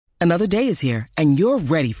Another day is here, and you're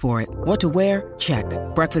ready for it. What to wear? Check.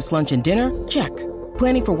 Breakfast, lunch, and dinner? Check.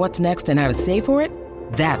 Planning for what's next and how to save for it?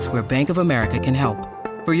 That's where Bank of America can help.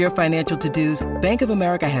 For your financial to-dos, Bank of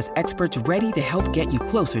America has experts ready to help get you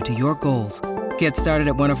closer to your goals. Get started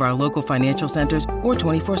at one of our local financial centers or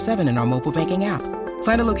 24/7 in our mobile banking app.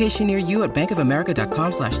 Find a location near you at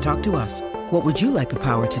bankofamerica.com/talktous. What would you like the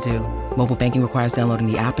power to do? Mobile banking requires downloading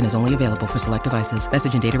the app and is only available for select devices.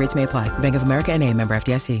 Message and data rates may apply. Bank of America N.A., member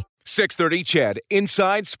FDIC. 630 CHED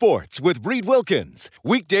Inside Sports with Reed Wilkins.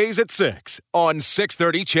 Weekdays at 6 on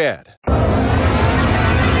 630 CHED.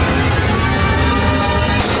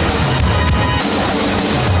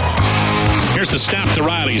 Here's the snap to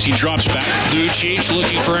Riley as he drops back. Lucic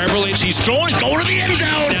looking for Eberle. He's throwing. Going to the end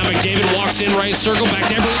zone. Now McDavid walks in right circle. Back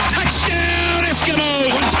to Eberle. Touchdown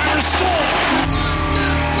Eskimos. One-timer score.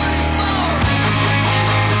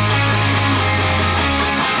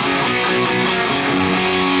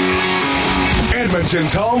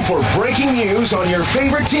 Edmonton's home for breaking news on your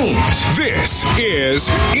favorite teams. This is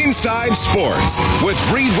Inside Sports with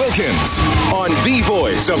Reed Wilkins on the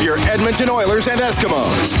voice of your Edmonton Oilers and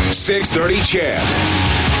Eskimos. 630 CHED.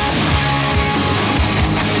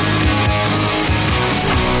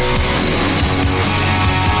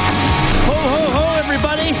 Ho, ho, ho,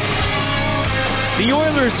 everybody. The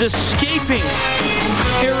Oilers escaping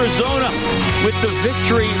Arizona with the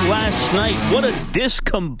victory last night. What a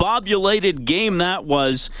discombobulated game that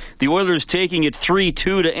was. The Oilers taking it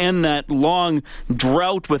 3-2 to end that long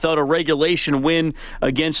drought without a regulation win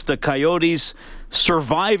against the Coyotes,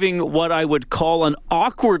 surviving what I would call an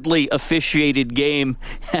awkwardly officiated game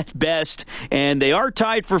at best. And they are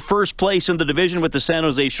tied for first place in the division with the San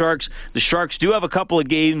Jose Sharks. The Sharks do have a couple of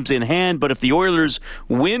games in hand, but if the Oilers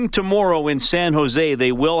win tomorrow in San Jose,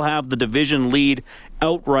 they will have the division lead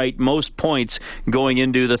outright, most points going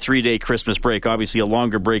into the 3-day Christmas break. Obviously a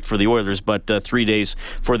longer break for the Oilers, but 3 days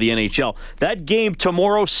for the NHL. That game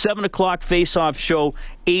tomorrow, 7 o'clock face-off show,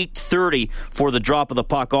 8:30 for the drop of the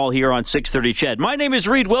puck, all here on 630 CHED. My name is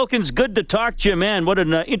Reed Wilkins. Good to talk to you, man. What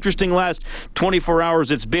an interesting last 24 hours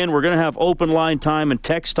it's been. We're going to have open line time and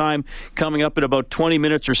text time coming up in about 20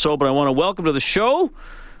 minutes or so, but I want to welcome to the show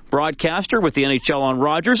broadcaster with the NHL on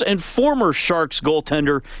Rogers and former Sharks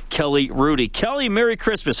goaltender Kelly Rudy. Kelly, Merry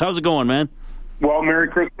Christmas. How's it going, man? Well, Merry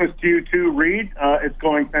Christmas to you too, Reed. It's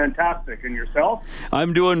going fantastic. And yourself?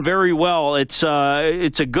 I'm doing very well. It's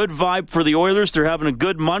a good vibe for the Oilers. They're having a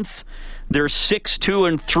good month. They're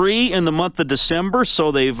 6-2-3 in the month of December,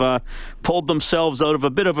 so they've pulled themselves out of a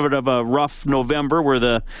bit of a rough November where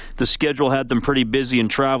the schedule had them pretty busy and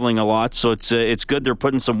traveling a lot. So it's good. They're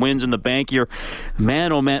putting some wins in the bank here.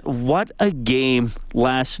 Man, oh man, what a game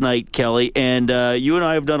last night, Kelly. And you and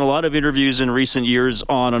I have done a lot of interviews in recent years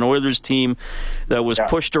on an Oilers team that was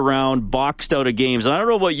pushed around, boxed out of games. And I don't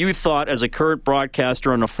know what you thought as a current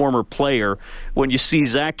broadcaster and a former player when you see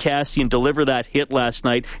Zach Kassian deliver that hit last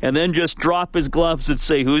night and then just drop his gloves and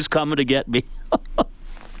say, "Who's coming to get me?"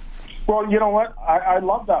 Well, you know what? I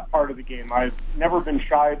love that part of the game. I've never been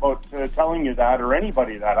shy about telling you that or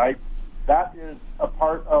anybody that. That is a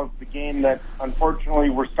part of the game that,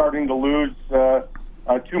 unfortunately, we're starting to lose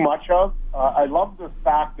too much of. I love the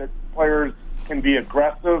fact that players can be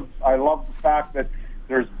aggressive. I love the fact that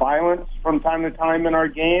there's violence from time to time in our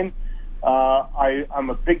game. I'm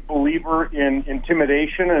a big believer in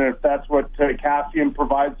intimidation, and if that's what Kassian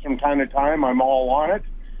provides from time to time, I'm all on it.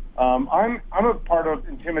 I'm a part of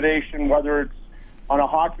intimidation, whether it's on a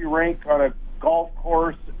hockey rink, on a golf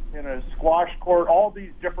course, in a squash court, all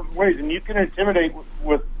these different ways. And you can intimidate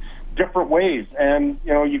with different ways. And,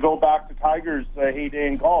 you know, you go back to Tiger's heyday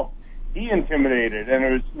in golf. He intimidated, and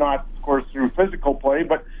it was not, of course, through physical play,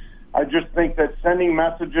 but I just think that sending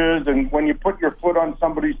messages, and when you put your foot on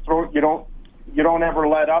somebody's throat, you don't ever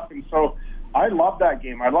let up. And so I love that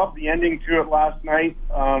game. I love the ending to it last night.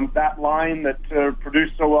 That line that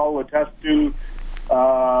produced so well with Letestu,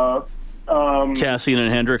 Kassian and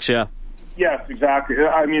Hendricks, yeah. Yes, exactly.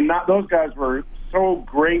 I mean, those guys were so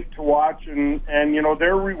great to watch, and you know,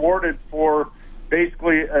 they're rewarded for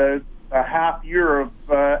basically a half year of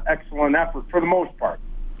excellent effort for the most part.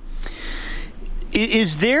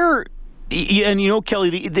 Is there, and you know,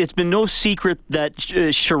 Kelly, it's been no secret that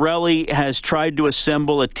Chiarelli has tried to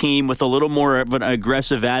assemble a team with a little more of an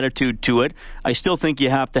aggressive attitude to it. I still think you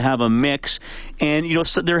have to have a mix. And, you know,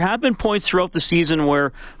 so there have been points throughout the season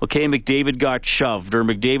where, okay, McDavid got shoved or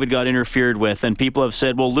McDavid got interfered with, and people have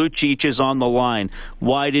said, well, Lucic is on the line.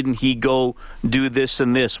 Why didn't he go do this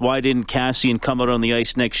and this? Why didn't Kassian come out on the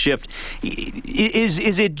ice next shift?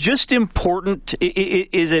 Is it just important?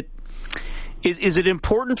 Is it Is it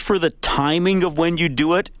important for the timing of when you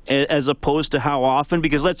do it as opposed to how often?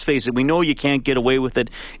 Because let's face it, we know you can't get away with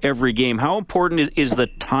it every game. How important is the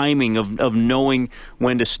timing of knowing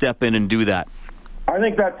when to step in and do that? I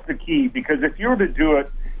think that's the key, because if you were to do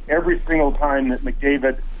it every single time that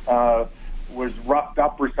McDavid was roughed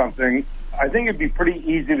up or something, I think it'd be pretty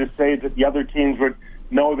easy to say that the other teams would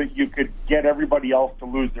know that you could get everybody else to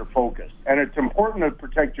lose their focus. And it's important to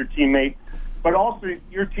protect your teammate, but also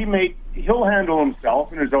your teammate, he'll handle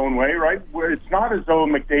himself in his own way, right? Where it's not as though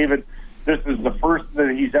McDavid, this is the first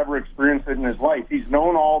that he's ever experienced it in his life. He's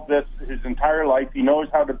known all this his entire life. He knows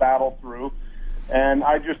how to battle through. And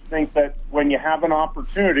I just think that when you have an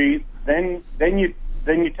opportunity, then you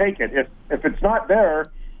take it. If it's not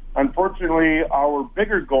there, unfortunately, our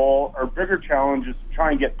bigger goal, our bigger challenge is to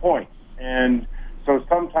try and get points. And so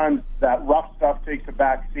sometimes that rough stuff takes a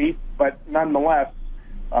back seat, but nonetheless,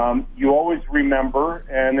 you always remember,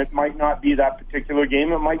 and it might not be that particular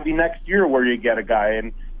game. It might be next year where you get a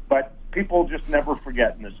guy. But people just never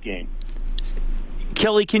forget in this game.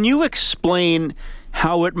 Kelly, can you explain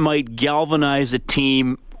how it might galvanize a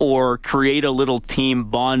team or create a little team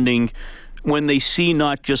bonding when they see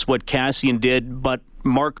not just what Kassian did, but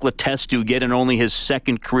Mark Letestu get in only his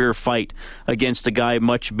second career fight against a guy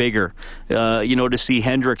much bigger? To see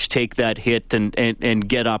Hendricks take that hit and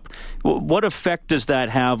get up. What effect does that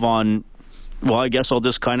have on, well, I guess I'll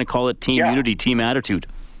just kind of call it team unity, team attitude?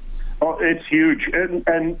 Oh, it's huge.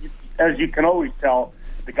 And as you can always tell,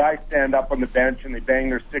 the guys stand up on the bench and they bang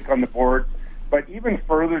their stick on the board. But even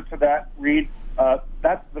further to that, Reed,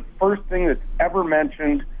 that's the first thing that's ever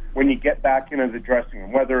mentioned when you get back into the dressing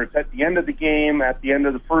room, whether it's at the end of the game, at the end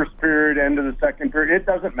of the first period, end of the second period, it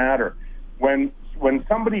doesn't matter. When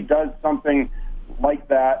somebody does something like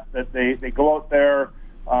that they go out there,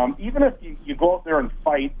 even if you go out there and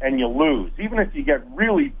fight and you lose, even if you get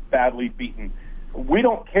really badly beaten, we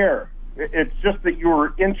don't care. It's just that you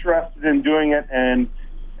were interested in doing it, and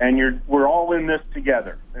we're all in this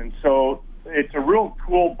together. And so it's a real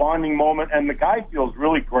cool bonding moment, and the guy feels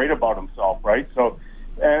really great about himself, right? So,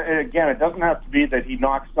 and again, it doesn't have to be that he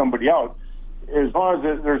knocks somebody out. As long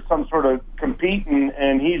as there's some sort of competing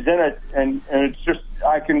and he's in it, and it's just,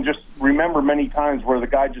 I can just remember many times where the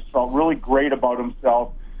guy just felt really great about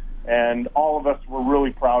himself, and all of us were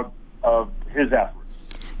really proud of his efforts.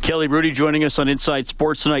 Kelly Hrudey joining us on Inside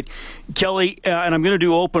Sports tonight. Kelly, and I'm going to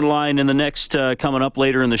do open line in the next coming up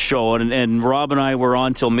later in the show. And Rob and I were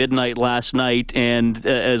on till midnight last night, and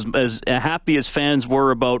as happy as fans were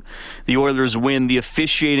about the Oilers' win, the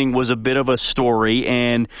officiating was a bit of a story,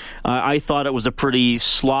 and I thought it was a pretty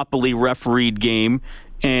sloppily refereed game.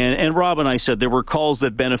 And Rob and I said there were calls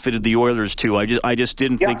that benefited the Oilers too. I just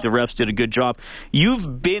didn't think the refs did a good job.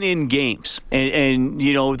 You've been in games, and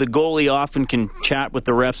the goalie often can chat with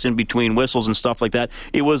the refs in between whistles and stuff like that.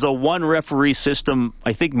 It was a one referee system,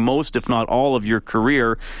 I think most, if not all, of your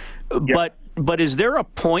career. Yeah. But is there a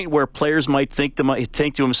point where players might think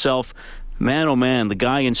to himself, man, oh man, the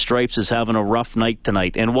guy in stripes is having a rough night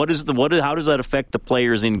tonight? And how does that affect the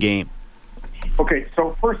players in game? Okay,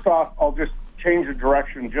 so first off, I'll just change the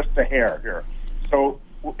direction just a hair here. So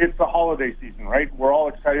it's the holiday season, right? We're all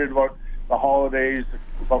excited about the holidays,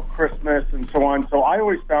 about Christmas and so on. So I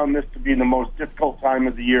always found this to be the most difficult time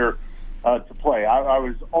of the year to play. I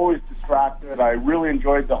was always distracted. I really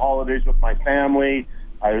enjoyed the holidays with my family.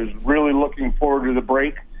 I was really looking forward to the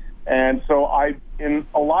break. And so in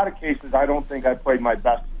a lot of cases, I don't think I played my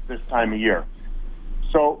best this time of year.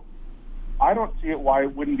 So I don't see why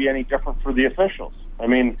it wouldn't be any different for the officials. I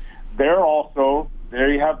mean,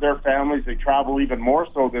 they have their families. They travel even more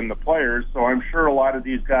so than the players. So I'm sure a lot of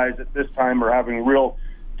these guys at this time are having real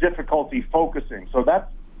difficulty focusing. So that's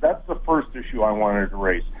the first issue I wanted to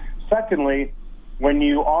raise. Secondly, when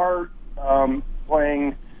you are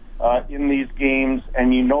playing in these games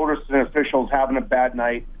and you notice an official's having a bad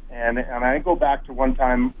night, and I go back to one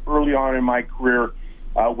time early on in my career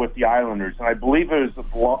with the Islanders, and I believe it was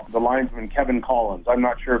the linesman Kevin Collins. I'm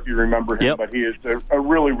not sure if you remember him, but he is a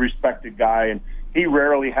really respected guy, and he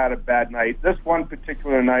rarely had a bad night. This one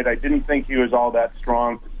particular night, I didn't think he was all that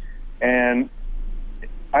strong, and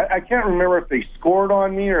I can't remember if they scored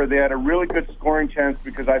on me or they had a really good scoring chance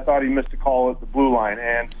because I thought he missed a call at the blue line,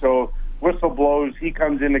 and so whistle blows, he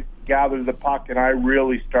comes in to gather the puck, and I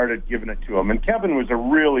really started giving it to him. And Kevin was a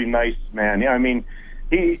really nice man. I mean,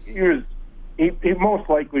 he most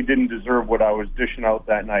likely didn't deserve what I was dishing out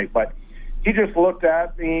that night, but he just looked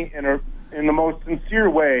at me in the most sincere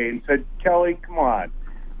way and said, Kelly, come on.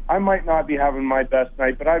 I might not be having my best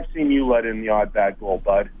night, but I've seen you let in the odd bad goal,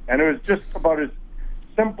 bud. And it was just about as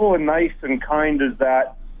simple and nice and kind as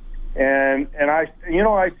that. And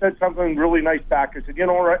I said something really nice back. I said, you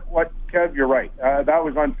know what, Kev, you're right. That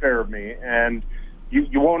was unfair of me, and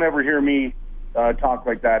you won't ever hear me talk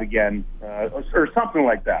like that again, or something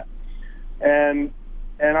like that. And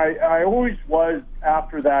I always was,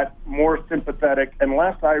 after that, more sympathetic,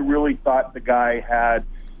 unless I really thought the guy had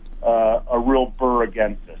a real burr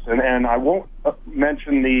against us. And I won't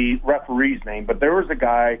mention the referee's name, but there was a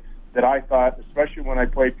guy that I thought, especially when I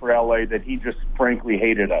played for LA, that he just frankly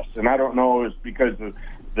hated us. And I don't know if it's because of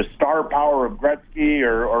the star power of Gretzky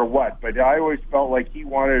or what, but I always felt like he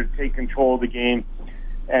wanted to take control of the game.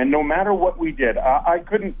 And no matter what we did, I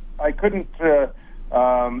couldn't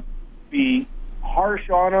be harsh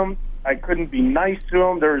on him. I couldn't be nice to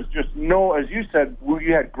him. There's just no, as you said,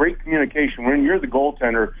 you had great communication. When you're the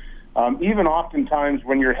goaltender, even oftentimes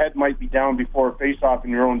when your head might be down before a face-off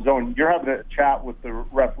in your own zone, you're having a chat with the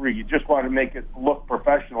referee. You just want to make it look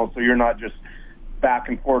professional so you're not just back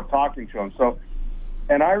and forth talking to him. So,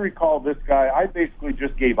 and I recall this guy, I basically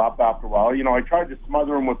just gave up after a while. You know, I tried to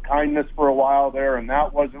smother him with kindness for a while there, and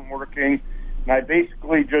that wasn't working. And I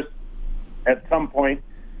basically just, at some point,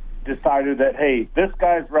 decided that, hey, this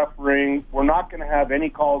guy's refereeing. We're not going to have any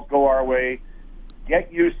calls go our way.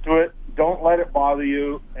 Get used to it. Don't let it bother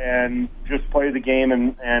you, and just play the game,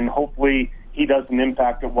 and hopefully he doesn't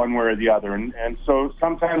impact it one way or the other. And so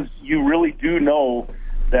sometimes you really do know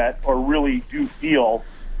that, or really do feel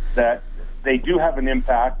that they do have an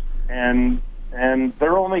impact, and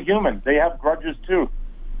they're only human. They have grudges too.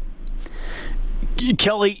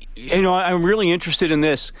 Kelly, you know, I'm really interested in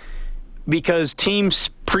this because teams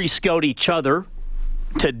pre-scout each other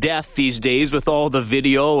to death these days with all the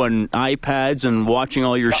video and iPads and watching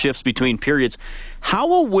all your shifts between periods.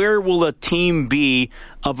 How aware will a team be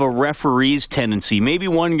of a referee's tendency? Maybe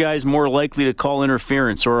one guy's more likely to call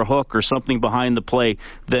interference or a hook or something behind the play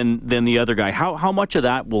than the other guy. How much of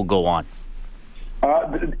that will go on?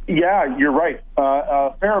 Yeah, you're right.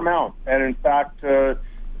 A fair amount. And in fact,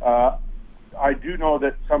 I do know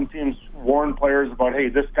that some teams warn players about, hey,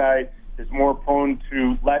 this guy is more prone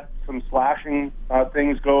to let some slashing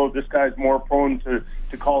things go. This guy's more prone to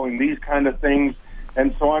calling these kind of things,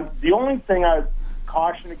 and so on. The only thing I'd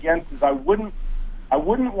caution against is I wouldn't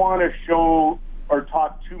want to show or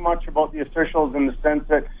talk too much about the officials, in the sense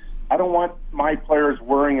that I don't want my players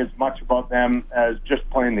worrying as much about them as just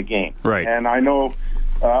playing the game. Right. And I know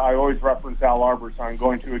I always reference Al Arbor, so I'm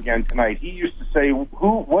going to again tonight. He used to say,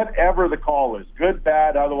 whatever the call is, good,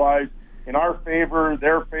 bad, otherwise, in our favor,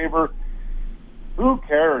 their favor, who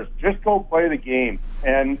cares? Just go play the game.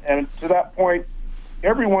 And to that point,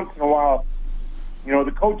 every once in a while, you know,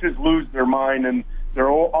 the coaches lose their mind and they're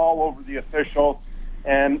all over the official.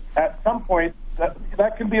 And at some point,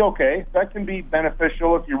 that can be okay. That can be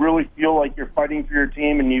beneficial if you really feel like you're fighting for your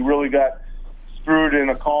team and you really got screwed in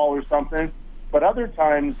a call or something. But other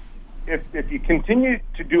times, if you continue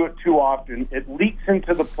to do it too often, it leaks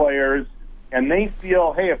into the players, and they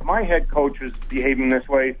feel, hey, if my head coach is behaving this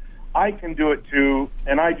way, I can do it too.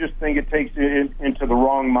 And I just think it takes it into the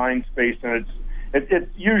wrong mind space, and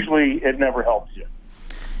it's usually it never helps you.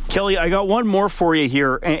 Kelly, I got one more for you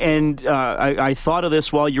here, and I thought of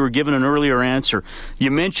this while you were giving an earlier answer. You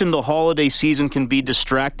mentioned the holiday season can be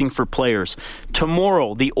distracting for players.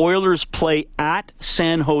 Tomorrow, the Oilers play at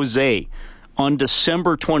San Jose on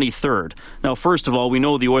December 23rd. Now, first of all, we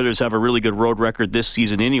know the Oilers have a really good road record this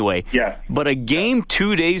season anyway. Yeah. But a game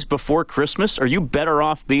 2 days before Christmas, are you better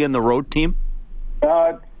off being the road team?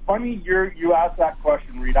 Funny you asked that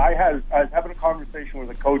question, Reed. I was having a conversation with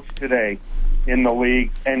a coach today in the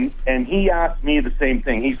league, and he asked me the same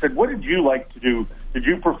thing. He said, what did you like to do? Did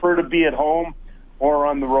you prefer to be at home or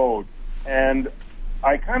on the road? And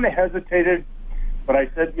I kind of hesitated, but I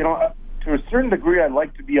said, you know, to a certain degree, I'd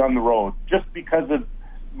like to be on the road just because of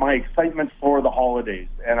my excitement for the holidays.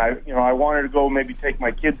 And I wanted to go maybe take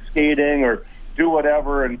my kids skating or do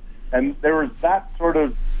whatever. And there was that sort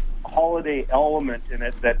of holiday element in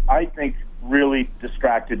it that I think really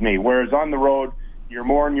distracted me. Whereas on the road, you're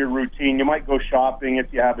more in your routine. You might go shopping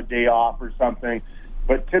if you have a day off or something.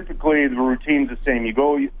 But typically the routine's the same. You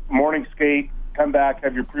go morning skate, come back,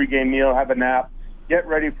 have your pregame meal, have a nap, get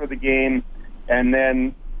ready for the game, and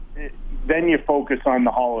then you focus on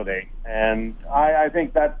the holiday. And I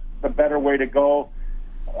think that's the better way to go.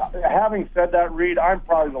 Having said that, Reed, I'm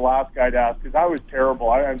probably the last guy to ask because I was terrible.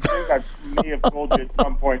 I think I may have told you at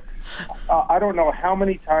some point. I don't know how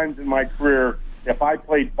many times in my career, if I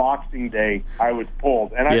played Boxing Day, I was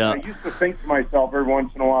pulled. And I used to think to myself every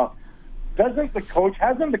once in a while, hasn't the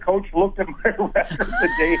coach looked at my record the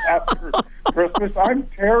day after Christmas? I'm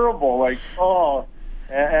terrible.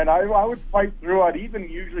 And I would fight through. I'd even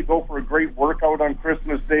usually go for a great workout on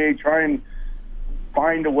Christmas Day, try and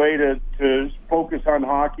find a way to focus on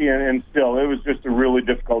hockey, and still, it was just a really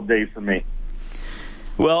difficult day for me.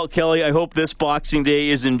 Well, Kelly, I hope this Boxing Day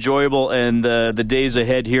is enjoyable and the days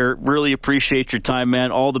ahead here. Really appreciate your time,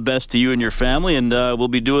 man. All the best to you and your family, and we'll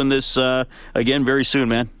be doing this again very soon,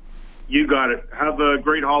 man. You got it. Have a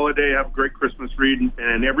great holiday. Have a great Christmas, Reed,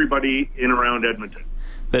 and everybody in around Edmonton.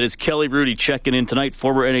 That is Kelly Hrudey checking in tonight,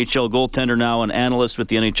 former NHL goaltender, now an analyst with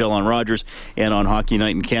the NHL on Rogers and on Hockey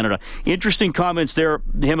Night in Canada. Interesting comments there,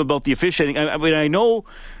 him about the officiating. I mean,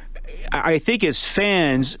 I think as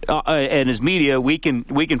fans and as media, we can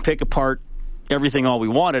pick apart everything all we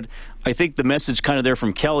wanted. I think the message kind of there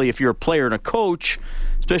from Kelly, if you're a player and a coach,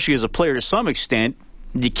 especially as a player to some extent,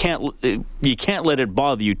 you can't let it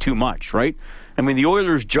bother you too much, right? I mean, the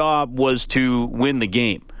Oilers' job was to win the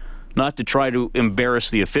game, not to try to embarrass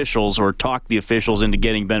the officials or talk the officials into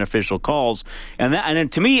getting beneficial calls.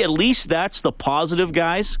 And to me, at least that's the positive,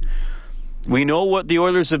 guys. We know what the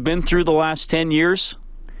Oilers have been through the last 10 years.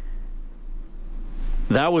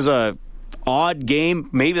 That was a odd game.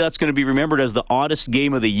 Maybe that's going to be remembered as the oddest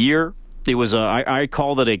game of the year. It was I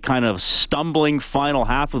called it a kind of stumbling final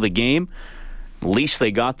half of the game. At least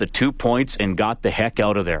they got the 2 points and got the heck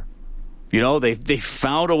out of there. You know, they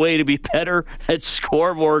found a way to be better and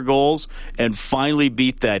score more goals and finally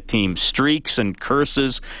beat that team. Streaks and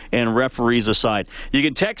curses and referees aside. You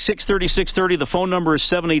can text 630-630. The phone number is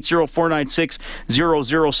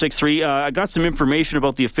 780-496-0063. I got some information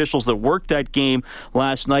about the officials that worked that game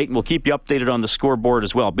last night, and we'll keep you updated on the scoreboard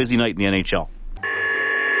as well. Busy night in the NHL.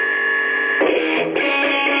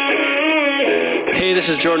 Hey, this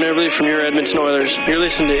is Jordan Eberle from your Edmonton Oilers. You're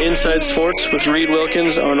listening to Inside Sports with Reed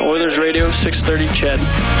Wilkins on Oilers Radio 630 CHED.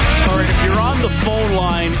 All right, if you're on the phone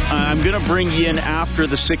line, I'm going to bring you in after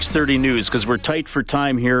the 6:30 news because we're tight for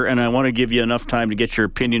time here, and I want to give you enough time to get your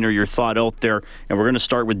opinion or your thought out there. And we're going to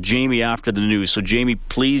start with Jamie after the news. So, Jamie,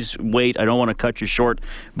 please wait. I don't want to cut you short,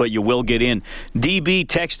 but you will get in. DB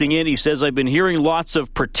texting in. He says, I've been hearing lots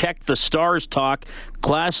of protect the stars talk.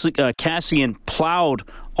 Cassian plowed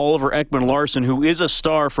Oliver Ekman-Larsson, who is a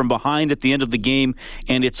star, from behind at the end of the game,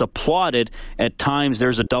 and it's applauded. At times,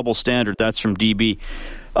 there's a double standard. That's from DB.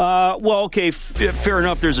 Well, okay, fair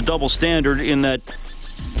enough. There's a double standard in that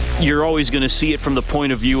you're always going to see it from the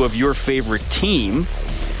point of view of your favorite team.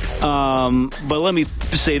 But let me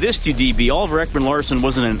say this to you, DB. Oliver Ekman-Larsson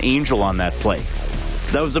wasn't an angel on that play.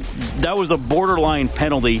 That was a borderline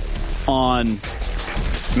penalty on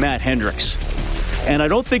Matt Hendricks. And I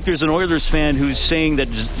don't think there's an Oilers fan who's saying that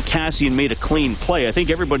Cassian made a clean play. I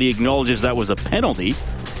think everybody acknowledges that was a penalty.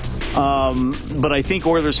 But I think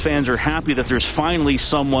Oilers fans are happy that there's finally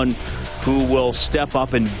someone who will step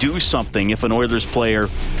up and do something if an Oilers player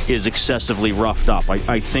is excessively roughed up.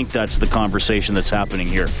 I think that's the conversation that's happening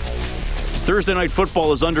here. Thursday Night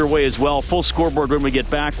Football is underway as well. Full scoreboard when we get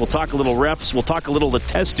back. We'll talk a little refs. We'll talk a little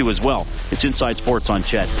Letestu as well. It's Inside Sports on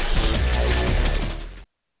CHED.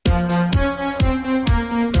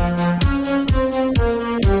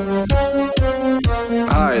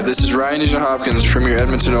 Hi, this is Ryan Nugent-Hopkins from your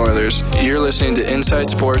Edmonton Oilers. You're listening to Inside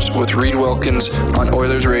Sports with Reed Wilkins on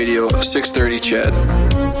Oilers Radio 630 CHED.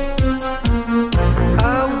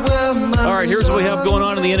 All right, here's what we have going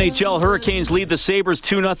on in the NHL. Hurricanes lead the Sabres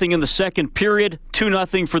 2-0 in the second period.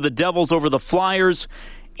 2-0 for the Devils over the Flyers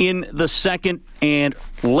in the second and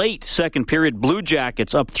late second period. Blue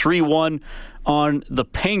Jackets up 3-1 on the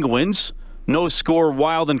Penguins. No score,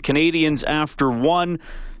 Wild and Canadiens after one.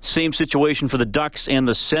 Same situation for the Ducks and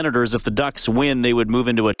the Senators. If the Ducks win, they would move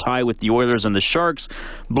into a tie with the Oilers and the Sharks.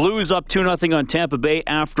 Blues up 2-0 on Tampa Bay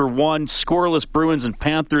after one. Scoreless Bruins and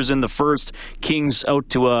Panthers in the first. Kings out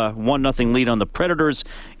to a 1-0 lead on the Predators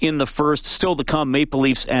in the first. Still to come, Maple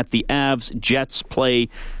Leafs at the Avs. Jets play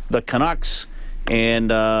the Canucks. And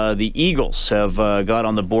the Eagles have got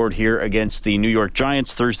on the board here against the New York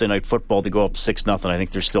Giants. Thursday Night Football to go up 6-0. I think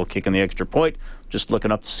they're still kicking the extra point. Just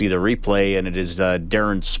looking up to see the replay, and it is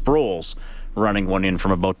Darren Sproles running one in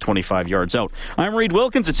from about 25 yards out. I'm Reed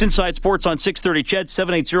Wilkins. It's Inside Sports on 630 CHED.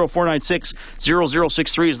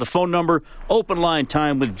 780-496-0063 is the phone number. Open line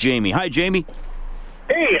time with Jamie. Hi, Jamie.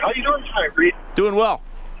 Hey, how you doing tonight, Reed? Doing well.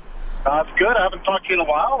 That's good. I haven't talked to you in a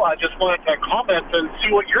while. I just wanted to comment and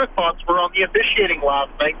see what your thoughts were on the officiating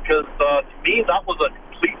last night, because to me, that was a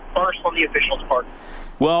complete farce on the officials' part.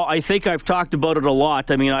 Well, I think I've talked about it a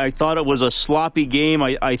lot. I mean, I thought it was a sloppy game.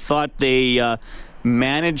 I thought they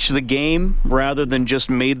managed the game rather than just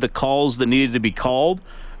made the calls that needed to be called.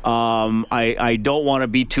 I don't want to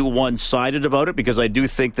be too one-sided about it because I do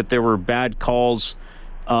think that there were bad calls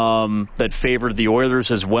that favored the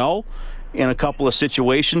Oilers as well. in a couple of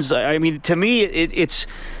situations. I mean, to me,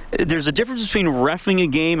 there's a difference between reffing a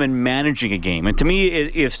game and managing a game. And to me,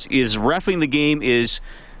 is reffing the game is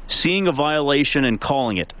seeing a violation and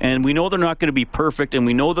calling it. And we know they're not going to be perfect, and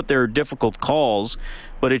we know that there are difficult calls,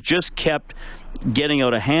 but it just kept getting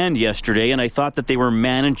out of hand yesterday, and I thought that they were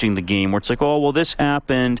managing the game, where it's like, oh, well, this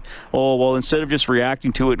happened. Oh, well, instead of just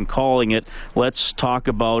reacting to it and calling it, let's talk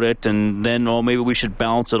about it, and then, oh, maybe we should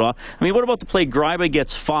balance it off. I mean, what about the play Greiba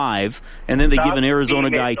gets 5, and then they give an Arizona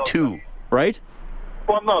guy 2, right?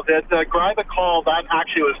 Well, no, the Greiba call, that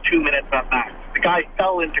actually was 2 minutes at max. The guy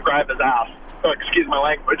fell into Greiba's ass. Excuse my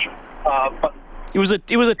language. But it was a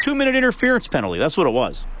 2-minute interference penalty. That's what it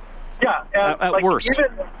was. Yeah, at worst.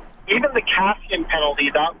 Even the Kassian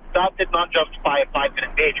penalty, that did not justify a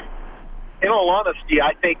 5-minute major. In all honesty,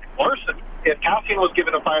 I think Larson, if Kassian was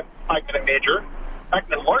given a 5-minute major,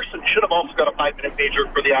 Ekman Larson should have also got a 5-minute major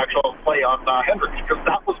for the actual play on Hendricks, because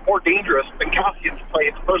that was more dangerous than Kassian's play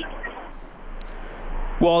in the first place.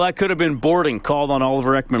 Well, that could have been boarding called on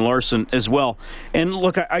Oliver Ekman-Larsson as well. And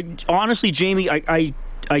look, I honestly, Jamie, I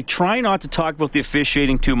try not to talk about the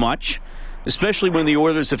officiating too much, especially when the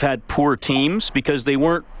Oilers have had poor teams, because they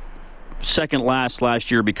weren't second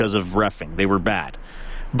last year because of reffing. They were bad.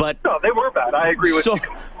 But no, they were bad. I agree with you.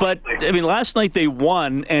 But, I mean, last night they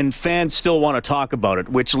won, and fans still want to talk about it,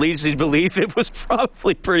 which leads you to believe it was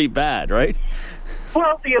probably pretty bad, right?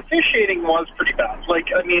 Well, the officiating was pretty bad. Like,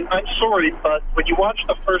 I mean, I'm sorry, but when you watch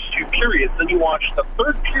the first 2 periods, then you watch the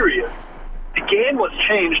third period, the game was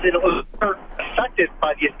changed, and it was more affected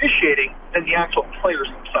by the officiating than the actual players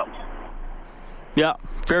themselves. Yeah,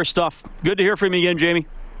 fair stuff. Good to hear from you again, Jamie.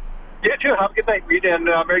 You too. Have a good night, Reed, and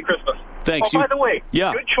Merry Christmas. Thanks. Oh, by the way,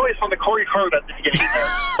 yeah. Good choice on the Corey Card at the beginning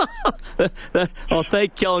there. Well,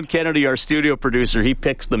 thank Kellen Kennedy, our studio producer. He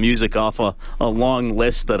picks the music off a long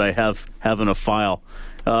list that I have in a file.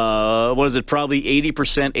 What is it, probably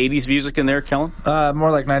 80% 80s music in there, Kellen?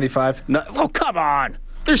 More like 95. No, oh, come on.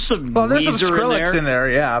 There's some Skrillex in there,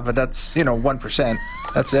 yeah, but that's, 1%.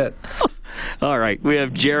 That's it. All right, we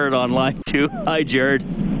have Jared on line, too. Hi, Jared.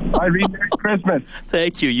 Hi, Reed. Merry Christmas.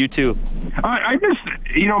 Thank you. You too. I just,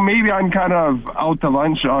 maybe I'm kind of out to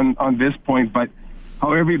lunch on this point, but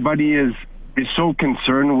how everybody is so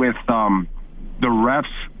concerned with the refs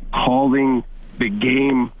calling the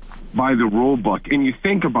game by the rule book. And you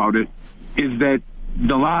think about it, is that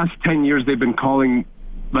the last 10 years they've been calling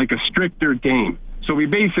like a stricter game. So we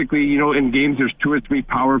basically, in games there's 2 or 3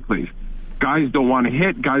 power plays. Guys don't want to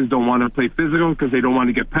hit. Guys don't want to play physical because they don't want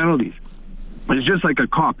to get penalties. It's just like a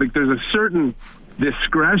cop. Like, there's a certain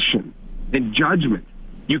discretion and judgment.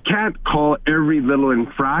 You can't call every little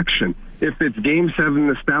infraction. If it's Game 7 in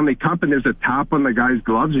the Stanley Cup and there's a tap on the guy's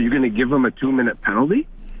gloves, are you going to give him a 2-minute penalty?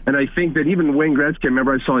 And I think that even Wayne Gretzky, I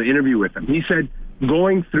remember I saw an interview with him. He said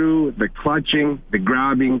going through the clutching, the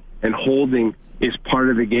grabbing, and holding is part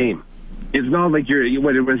of the game. It's not like is it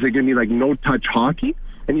going to be like no-touch hockey?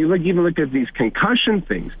 And you even look at these concussion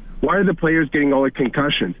things. Why are the players getting all the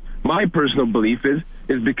concussions? My personal belief is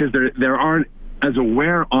because they aren't as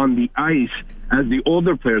aware on the ice as the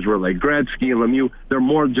older players were, like Gretzky and Lemieux. They're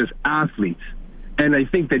more just athletes. And I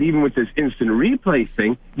think that even with this instant replay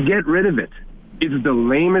thing, get rid of it. It's the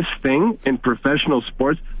lamest thing in professional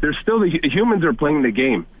sports. There's still the humans are playing the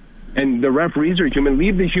game, and the referees are human.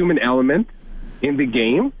 Leave the human element in the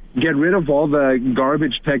game. Get rid of all the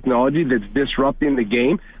garbage technology that's disrupting the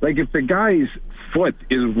game. Like, if the guy's foot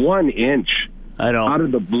is 1 inch out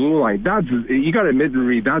of the blue line, you got to admit,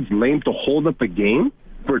 Reed, that's lame to hold up a game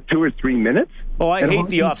for 2 or 3 minutes. Oh, I hate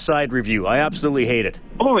the offside review. I absolutely hate it.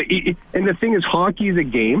 Oh, and the thing is, hockey is a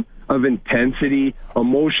game of intensity,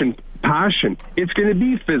 emotion, passion. It's going to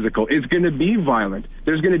be physical. It's going to be violent.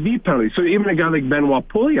 There's going to be penalties. So even a guy like Benoit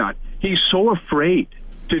Pouliot, he's so afraid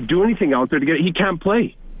to do anything out there he can't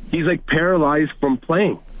play. He's like paralyzed from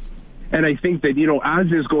playing. And I think that, as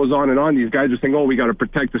this goes on and on, these guys are saying, we got to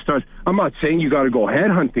protect the stars. I'm not saying you got to go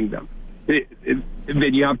headhunting them. That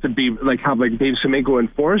you have to be have Dave Semenko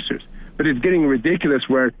enforcers. But it's getting ridiculous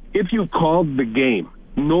where if you called the game,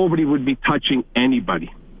 nobody would be touching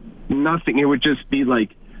anybody. Nothing. It would just be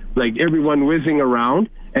like everyone whizzing around.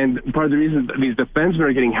 And part of the reason these defensemen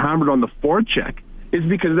are getting hammered on the forecheck is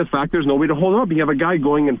because of the fact there's nobody to hold up. You have a guy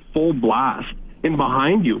going in full blast in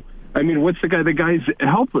behind you. I mean, what's the guy? The guy's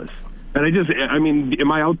helpless. And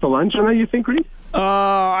am I out to lunch on that, you think, Reed?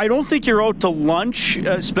 I don't think you're out to lunch.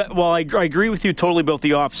 I agree with you totally about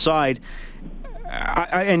the offside.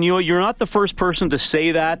 And you're not the first person to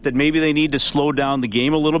say that maybe they need to slow down the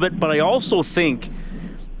game a little bit. But I also think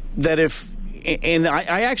that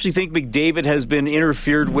I actually think McDavid has been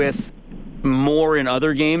interfered with more in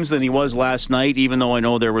other games than he was last night, even though I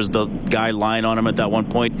know there was the guy lying on him at that one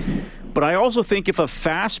point. But I also think if a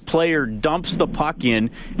fast player dumps the puck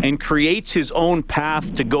in and creates his own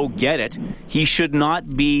path to go get it, he should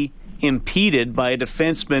not be impeded by a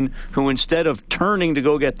defenseman who, instead of turning to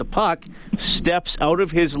go get the puck, steps out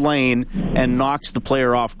of his lane and knocks the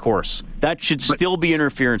player off course. That should still be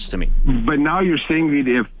interference to me. But now you're saying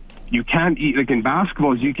that if you can't eat, like in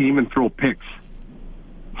basketball, you can even throw picks.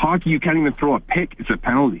 Hockey, you can't even throw a pick. It's a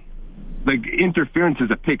penalty. Like, interference is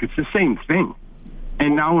a pick. It's the same thing.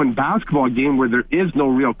 And now in basketball game where there is no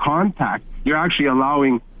real contact, you're actually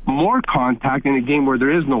allowing more contact in a game where there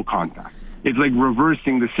is no contact. It's like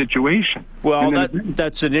reversing the situation. Well,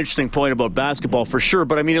 that's an interesting point about basketball for sure.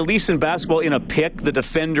 But, I mean, at least in basketball, in a pick, the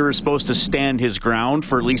defender is supposed to stand his ground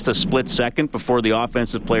for at least a split second before the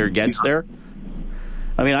offensive player gets there.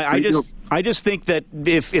 I mean, I just think that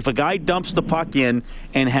if a guy dumps the puck in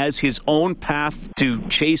and has his own path to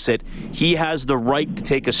chase it, he has the right to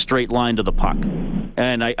take a straight line to the puck.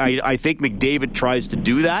 And I think McDavid tries to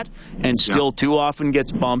do that and still too often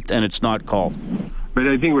gets bumped and it's not called. But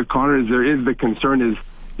I think with Connor is there is the concern is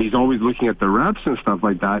he's always looking at the reps and stuff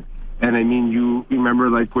like that. And I mean, you remember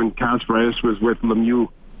like when Kasparaitis was with Lemieux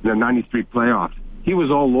in the 93 playoffs, he was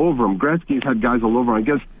all over him. Gretzky's had guys all over him. I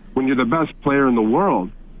guess when you're the best player in the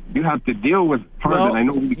world, you have to deal with part of it. I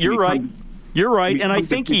know you're right. You're right, and I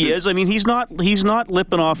think he is. I mean, he's not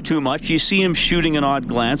lipping off too much. You see him shooting an odd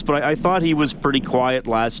glance, but I thought he was pretty quiet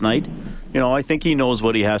last night. You know, I think he knows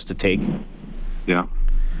what he has to take. Yeah.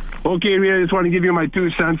 Okay, I just want to give you my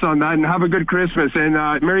 2 cents on that, and have a good Christmas. And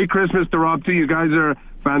Merry Christmas to Rob, too. You guys are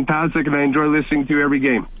fantastic, and I enjoy listening to you every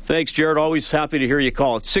game. Thanks, Jared. Always happy to hear you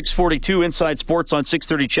call. It's 6:42 Inside Sports on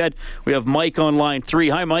 630 CHED. We have Mike on line 3.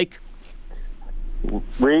 Hi, Mike.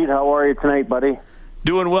 Reed, how are you tonight, buddy?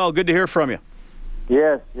 Doing well. Good to hear from you.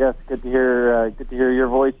 Yes. Good to hear your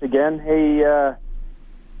voice again. Hey,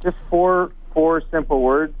 just four simple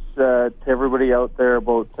words to everybody out there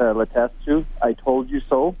about Letestu. I told you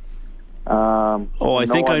so. I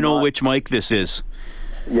think I know which Mike this is.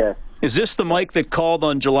 Yes. Is this the Mike that called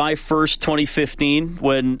on July 1st, 2015,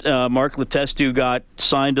 when Mark Letestu got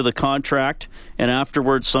signed to the contract, and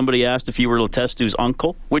afterwards somebody asked if you were Letestu's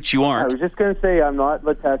uncle, which you aren't? I was just going to say I'm not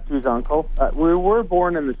Letestu's uncle. We were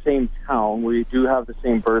born in the same town. We do have the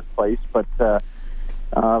same birthplace, but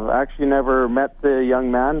I've actually never met the young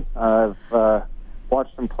man. I've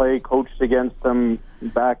watched him play, coached against him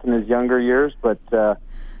back in his younger years, but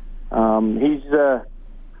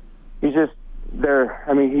he's just there.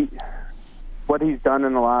 I mean, what he's done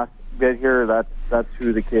in the last bit here, that's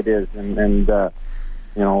who the kid is, and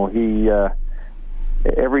you know, he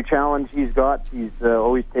every challenge he's got, he's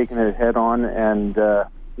always taken it head on, and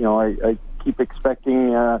you know, I keep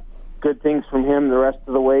expecting good things from him the rest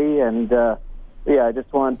of the way, and I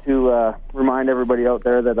just want to remind everybody out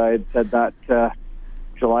there that I had said that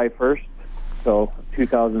July 1st, so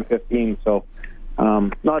 2015, so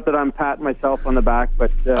not that I'm patting myself on the back,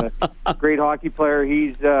 but great hockey player.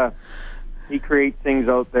 He creates things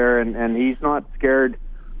out there, and he's not scared.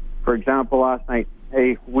 For example, last night,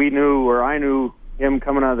 I knew him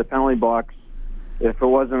coming out of the penalty box. If it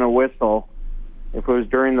wasn't a whistle, if it was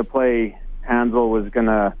during the play, Hansel was going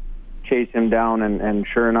to chase him down, and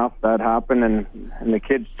sure enough, that happened, and the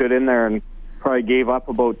kid stood in there and probably gave up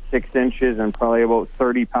about 6 inches and probably about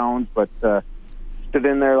 30 pounds, but stood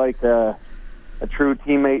in there like a true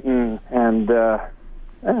teammate, and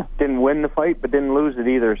didn't win the fight, but didn't lose it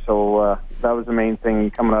either. So that was the main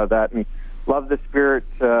thing coming out of that. And love the spirit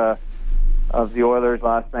of the Oilers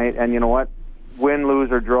last night. And you know what? Win,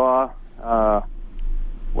 lose, or draw,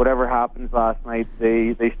 whatever happens last night,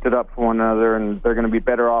 they stood up for one another, and they're going to be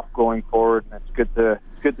better off going forward. And it's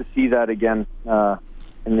good to see that again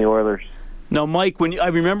in the Oilers. Now, Mike, I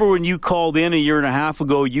remember when you called in a year and a half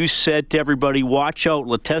ago, you said to everybody, watch out,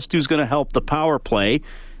 Letestu's going to help the power play.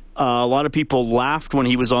 A lot of people laughed when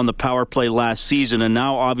he was on the power play last season, and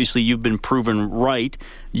now obviously you've been proven right.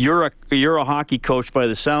 You're a hockey coach by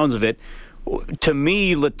the sounds of it. To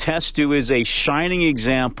me, Letestu is a shining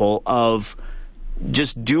example of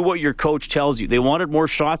just do what your coach tells you. They wanted more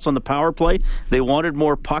shots on the power play. They wanted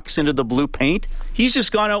more pucks into the blue paint. He's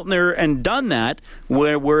just gone out there and done that,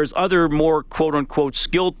 whereas other more quote-unquote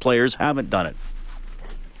skilled players haven't done it.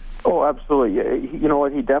 Oh, absolutely. You know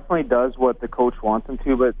what? He definitely does what the coach wants him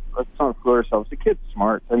to, but let's not fool ourselves. The kid's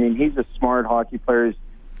smart. I mean, he's a smart hockey player.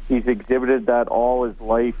 He's exhibited that all his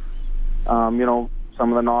life. You know,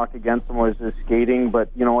 some of the knock against him was his skating,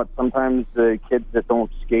 but you know what? Sometimes the kids that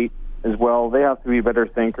don't skate as well, they have to be better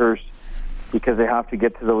thinkers because they have to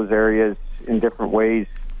get to those areas in different ways.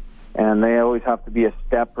 and they always have to be a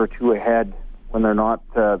step or two ahead when they're not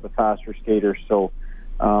the faster skaters. So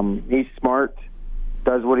he's smart,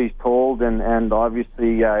 does what he's told, and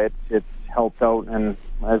obviously it's helped out. And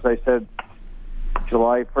as I said,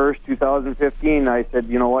 July 1st, 2015, I said,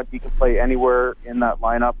 you know what, he can play anywhere in that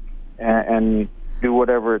lineup and do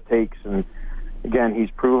whatever it takes. And again, he's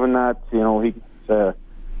proven that. You know,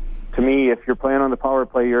 to me, if you're playing on the power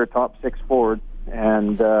play, you're a top 6 forward,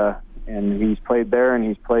 and he's played there, and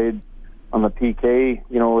he's played on the PK,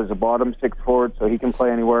 you know, as a bottom 6 forward, so he can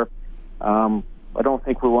play anywhere. I don't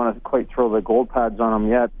think we want to quite throw the gold pads on him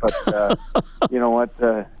yet, but you know what,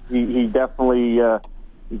 he definitely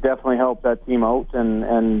helped that team out,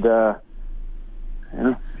 and you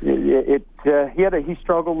know, he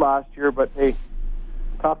struggled last year, but hey,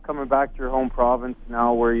 tough coming back to your home province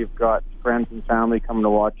now, where you've got friends and family coming to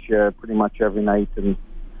watch pretty much every night, and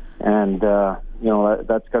you know,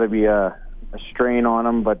 that's got to be a strain on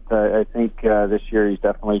him. But I think this year he's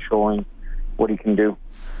definitely showing what he can do.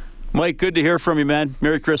 Mike, good to hear from you, man.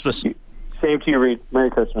 Merry Christmas. Same to you, Reed. Merry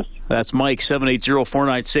Christmas. That's Mike,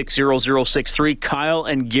 780-496-0063. Kyle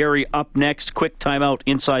and Gary up next. Quick timeout.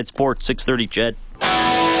 Inside Sports, 6:30, Ched.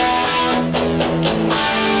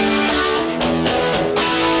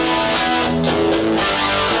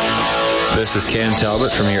 This is Cam Talbot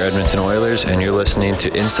from your Edmonton Oilers, and you're listening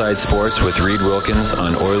to Inside Sports with Reed Wilkins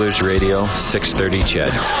on Oilers Radio, 630 Ched.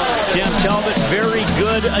 Cam Talbot, very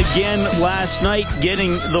good again last night,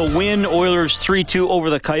 getting the win. Oilers 3-2 over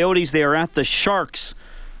the Coyotes. They are at the Sharks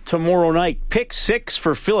tomorrow night. Pick 6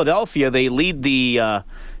 for Philadelphia. They lead the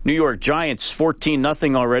New York Giants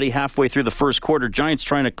 14-0 already, halfway through the first quarter. Giants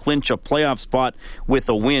trying to clinch a playoff spot with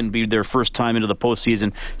a win, be their first time into the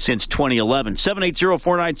postseason since 2011.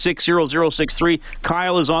 780-496-0063.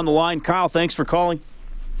 Kyle is on the line. Kyle, thanks for calling.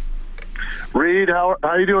 Reed, how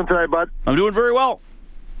are you doing tonight, bud? I'm doing very well.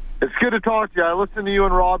 It's good to talk to you. I listen to you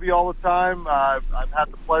and Robbie all the time. I've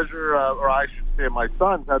had the pleasure, or I should say my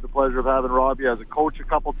son's had the pleasure of having Robbie as a coach a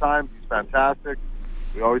couple times. He's fantastic.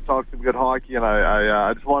 We always talk some good hockey, and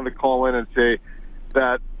I just wanted to call in and say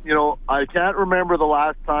that, you know, I can't remember the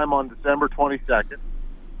last time on December 22nd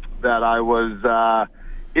that I was,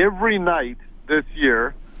 every night this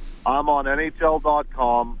year, I'm on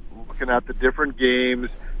NHL.com looking at the different games,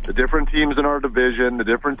 the different teams in our division, the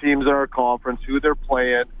different teams in our conference, who they're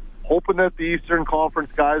playing, hoping that the Eastern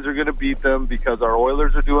Conference guys are going to beat them because our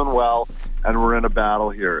Oilers are doing well and we're in a battle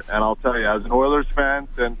here. And I'll tell you, as an Oilers fan,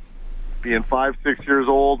 since being 5-6 years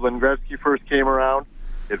old when Gretzky first came around,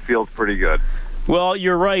 it feels pretty good. Well,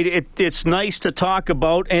 you're right. It's nice to talk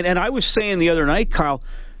about. And I was saying the other night, Kyle,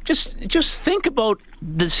 just think about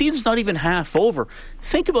the season's not even half over.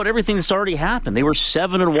 Think about everything that's already happened. They were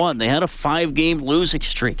 7-1. They had a 5-game losing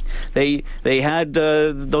streak. They had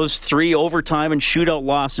those 3 overtime and shootout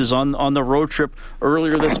losses on the road trip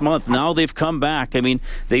earlier this month. Now they've come back. I mean,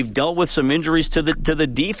 they've dealt with some injuries to the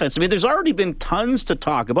defense. I mean, there's already been tons to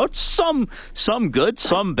talk about. Some good,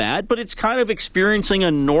 some bad, but it's kind of experiencing a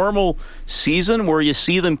normal season where you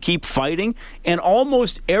see them keep fighting, and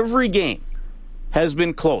almost every game has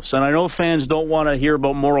been close. And I know fans don't want to hear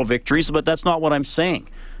about moral victories, but that's not what I'm saying.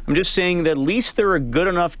 I'm just saying that at least they're a good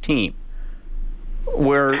enough team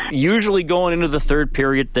where usually going into the third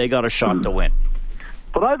period, they got a shot to win.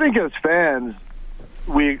 But I think as fans,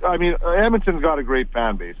 Edmonton's got a great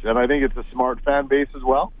fan base, and I think it's a smart fan base as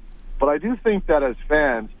well. But I do think that as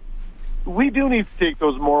fans, we do need to take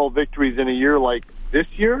those moral victories in a year like this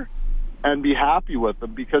year and be happy with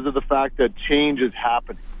them because of the fact that change is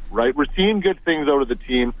happening. Right, we're seeing good things out of the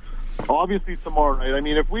team. Obviously, tomorrow night. I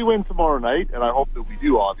mean, if we win tomorrow night, and I hope that we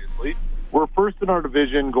do, obviously, we're first in our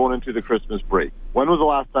division going into the Christmas break. When was the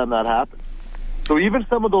last time that happened? So even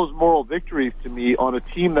some of those moral victories, to me, on a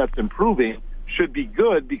team that's improving, should be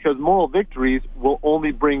good because moral victories will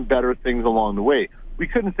only bring better things along the way. We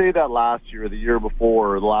couldn't say that last year, or the year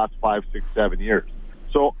before, or the last 5, 6, 7 years.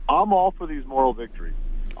 So I'm all for these moral victories.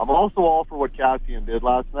 I'm also all for what Kassian did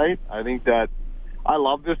last night. I think that I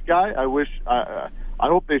love this guy. I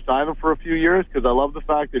hope they sign him for a few years because I love the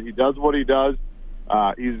fact that he does what he does.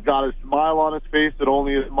 He's got a smile on his face that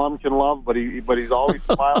only his mom can love, but he's always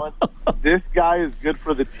smiling. This guy is good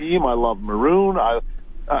for the team. I love Maroon. A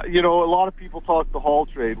lot of people talk the Hall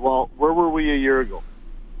trade. Well, where were we a year ago?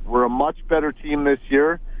 We're a much better team this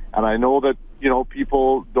year, and I know that,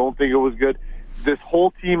 people don't think it was good. This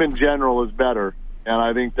whole team in general is better, and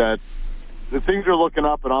I think that the things are looking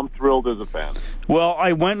up, and I'm thrilled as a fan. Well,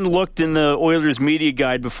 I went and looked in the Oilers media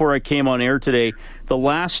guide before I came on air today. The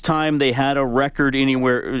last time they had a record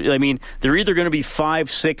anywhere, I mean, they're either going to be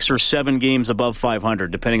 5, 6, or 7 games above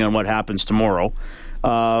 500, depending on what happens tomorrow.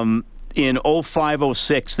 in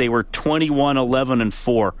 05-06, they were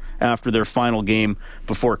 21-11-4 after their final game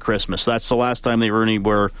before Christmas. That's the last time they were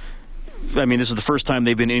anywhere. I mean, this is the first time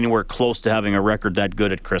they've been anywhere close to having a record that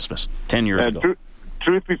good at Christmas, 10 years ago.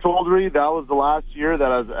 Truth be told, Reed, that was the last year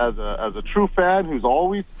that as a true fan who's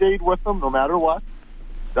always stayed with them no matter what,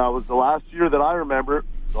 that was the last year that I remember,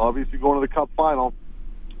 obviously going to the Cup final,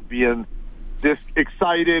 being this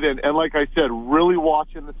excited and like I said, really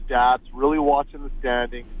watching the stats, really watching the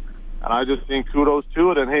standings. And I just think kudos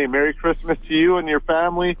to it. And, hey, Merry Christmas to you and your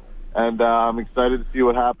family. And I'm excited to see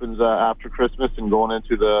what happens after Christmas and going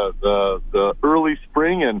into the early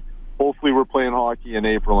spring. And hopefully we're playing hockey in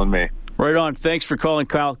April and May. Right on. Thanks for calling,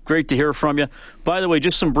 Kyle. Great to hear from you. By the way,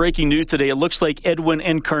 just some breaking news today. It looks like Edwin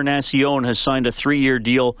Encarnacion has signed a 3-year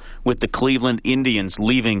deal with the Cleveland Indians,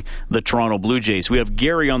 leaving the Toronto Blue Jays. We have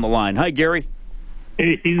Gary on the line. Hi, Gary.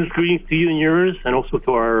 Hey, season's greetings to you and yours, and also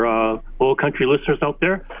to our Oil Country listeners out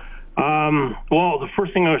there. Well, the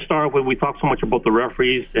first thing I'm going to start with, we talk so much about the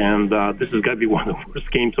referees, and this has got to be one of the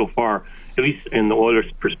worst games so far, at least in the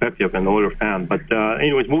Oilers' perspective and the Oilers fan. But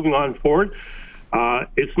anyways, moving on forward,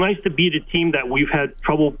 it's nice to beat a team that we've had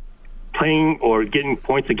trouble playing or getting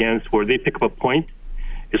points against where they pick up a point.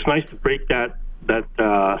 It's nice to break that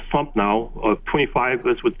slump now of 25.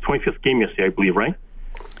 This was the 25th game yesterday, I believe, right?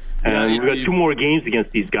 And we've got 2 more games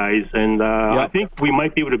against these guys, and I think we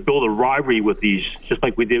might be able to build a rivalry with these, just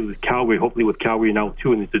like we did with Calgary, hopefully with Calgary now,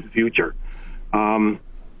 too, into the future. What's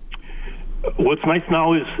nice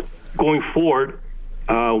now is, going forward,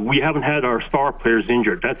 we haven't had our star players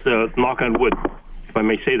injured. That's a knock on wood, if I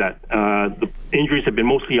may say that. The injuries have been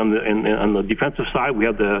mostly on the defensive side. We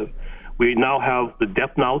now have the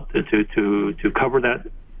depth now to cover that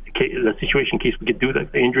situation in case we get due to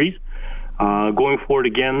the injuries. Going forward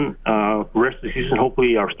again, rest of the season,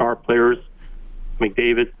 hopefully our star players,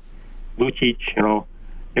 McDavid, Lucic,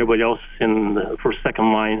 everybody else in the first,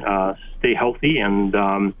 second line, stay healthy. And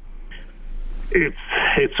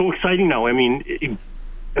it's so exciting now. I mean,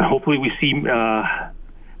 hopefully we see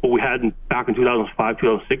what we had back in 2005,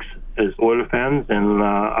 2006 as Oilers fans. And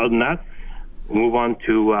other than that, we'll move on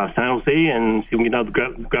to San Jose and see if we can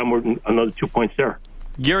grab another 2 points there.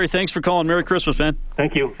 Gary, thanks for calling. Merry Christmas, man.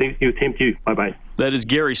 Thank you. Thank you. Same to you. Bye-bye. That is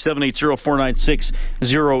Gary,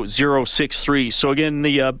 780-496-0063. So again,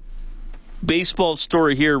 the baseball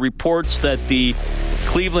story here reports that the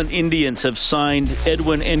Cleveland Indians have signed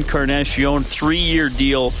Edwin Encarnacion, 3-year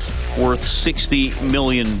deal worth $60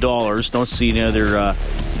 million. Don't see any other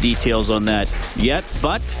details on that yet,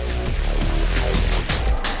 but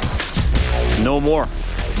no more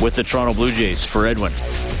with the Toronto Blue Jays for Edwin.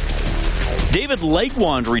 David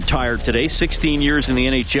Legwand retired today, 16 years in the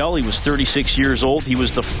NHL. He was 36 years old. He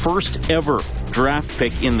was the first ever draft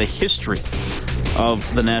pick in the history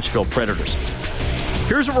of the Nashville Predators.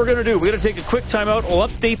 Here's what we're going to do. We're going to take a quick timeout. We'll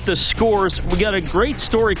update the scores. We got a great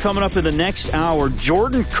story coming up in the next hour.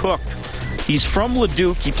 Jordan Cook, he's from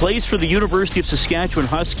Leduc. He plays for the University of Saskatchewan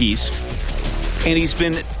Huskies, and he's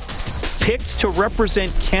been picked to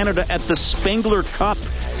represent Canada at the Spengler Cup,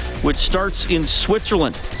 which starts in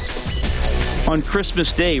Switzerland on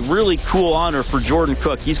Christmas Day. Really cool honor for Jordan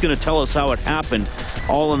Cook. He's going to tell us how it happened,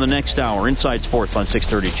 all in the next hour. Inside Sports on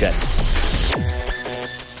 630 CHED.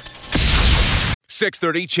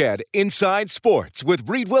 630 CHED Inside Sports with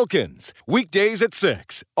Reed Wilkins. Weekdays at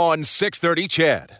 6 on 630 CHED.